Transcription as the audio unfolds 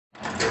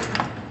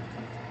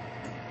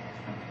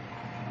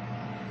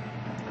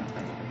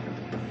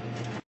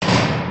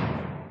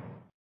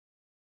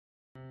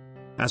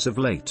As of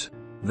late,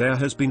 there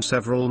has been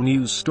several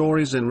news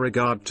stories in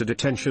regard to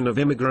detention of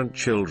immigrant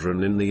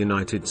children in the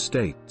United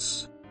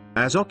States.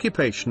 As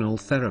occupational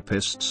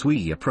therapists,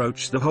 we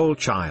approach the whole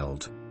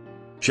child.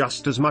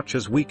 Just as much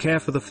as we care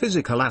for the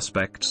physical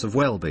aspects of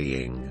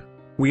well-being,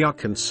 we are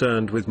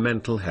concerned with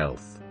mental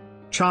health.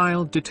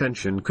 Child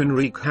detention can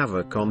wreak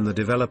havoc on the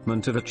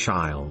development of a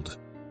child.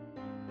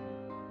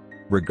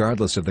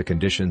 Regardless of the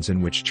conditions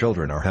in which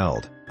children are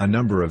held, a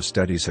number of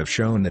studies have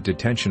shown that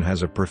detention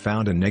has a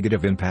profound and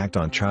negative impact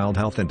on child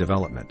health and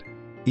development.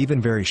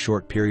 Even very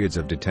short periods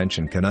of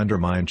detention can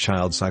undermine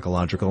child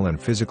psychological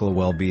and physical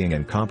well-being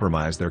and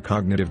compromise their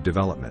cognitive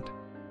development.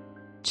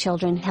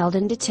 Children held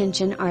in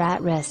detention are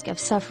at risk of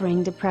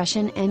suffering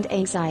depression and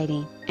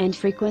anxiety, and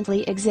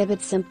frequently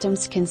exhibit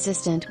symptoms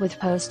consistent with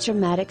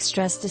post-traumatic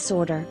stress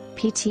disorder,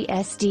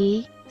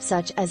 PTSD,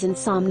 such as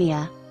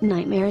insomnia,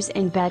 nightmares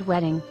and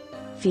bedwetting.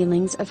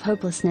 Feelings of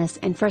hopelessness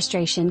and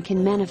frustration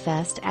can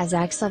manifest as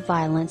acts of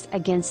violence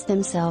against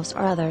themselves or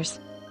others.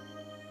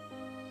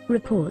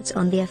 Reports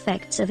on the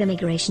effects of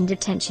immigration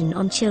detention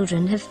on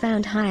children have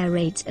found higher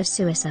rates of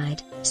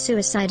suicide,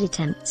 suicide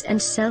attempts and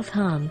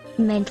self-harm,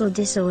 mental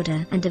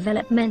disorder and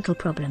developmental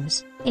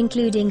problems,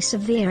 including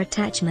severe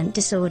attachment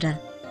disorder.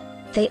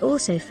 They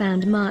also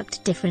found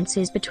marked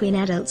differences between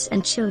adults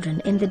and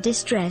children in the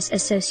distress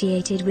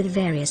associated with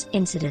various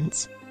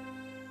incidents.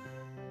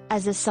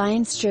 As a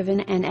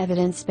science-driven and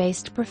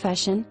evidence-based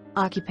profession,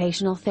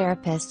 occupational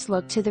therapists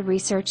look to the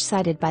research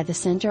cited by the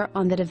Center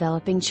on the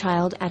Developing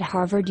Child at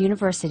Harvard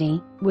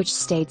University, which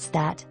states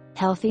that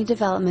healthy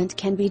development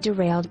can be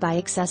derailed by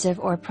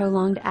excessive or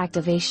prolonged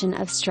activation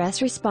of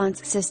stress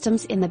response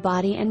systems in the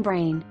body and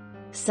brain.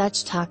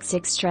 Such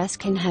toxic stress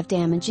can have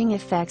damaging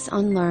effects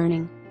on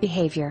learning,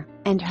 behavior,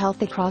 and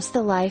health across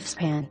the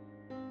lifespan.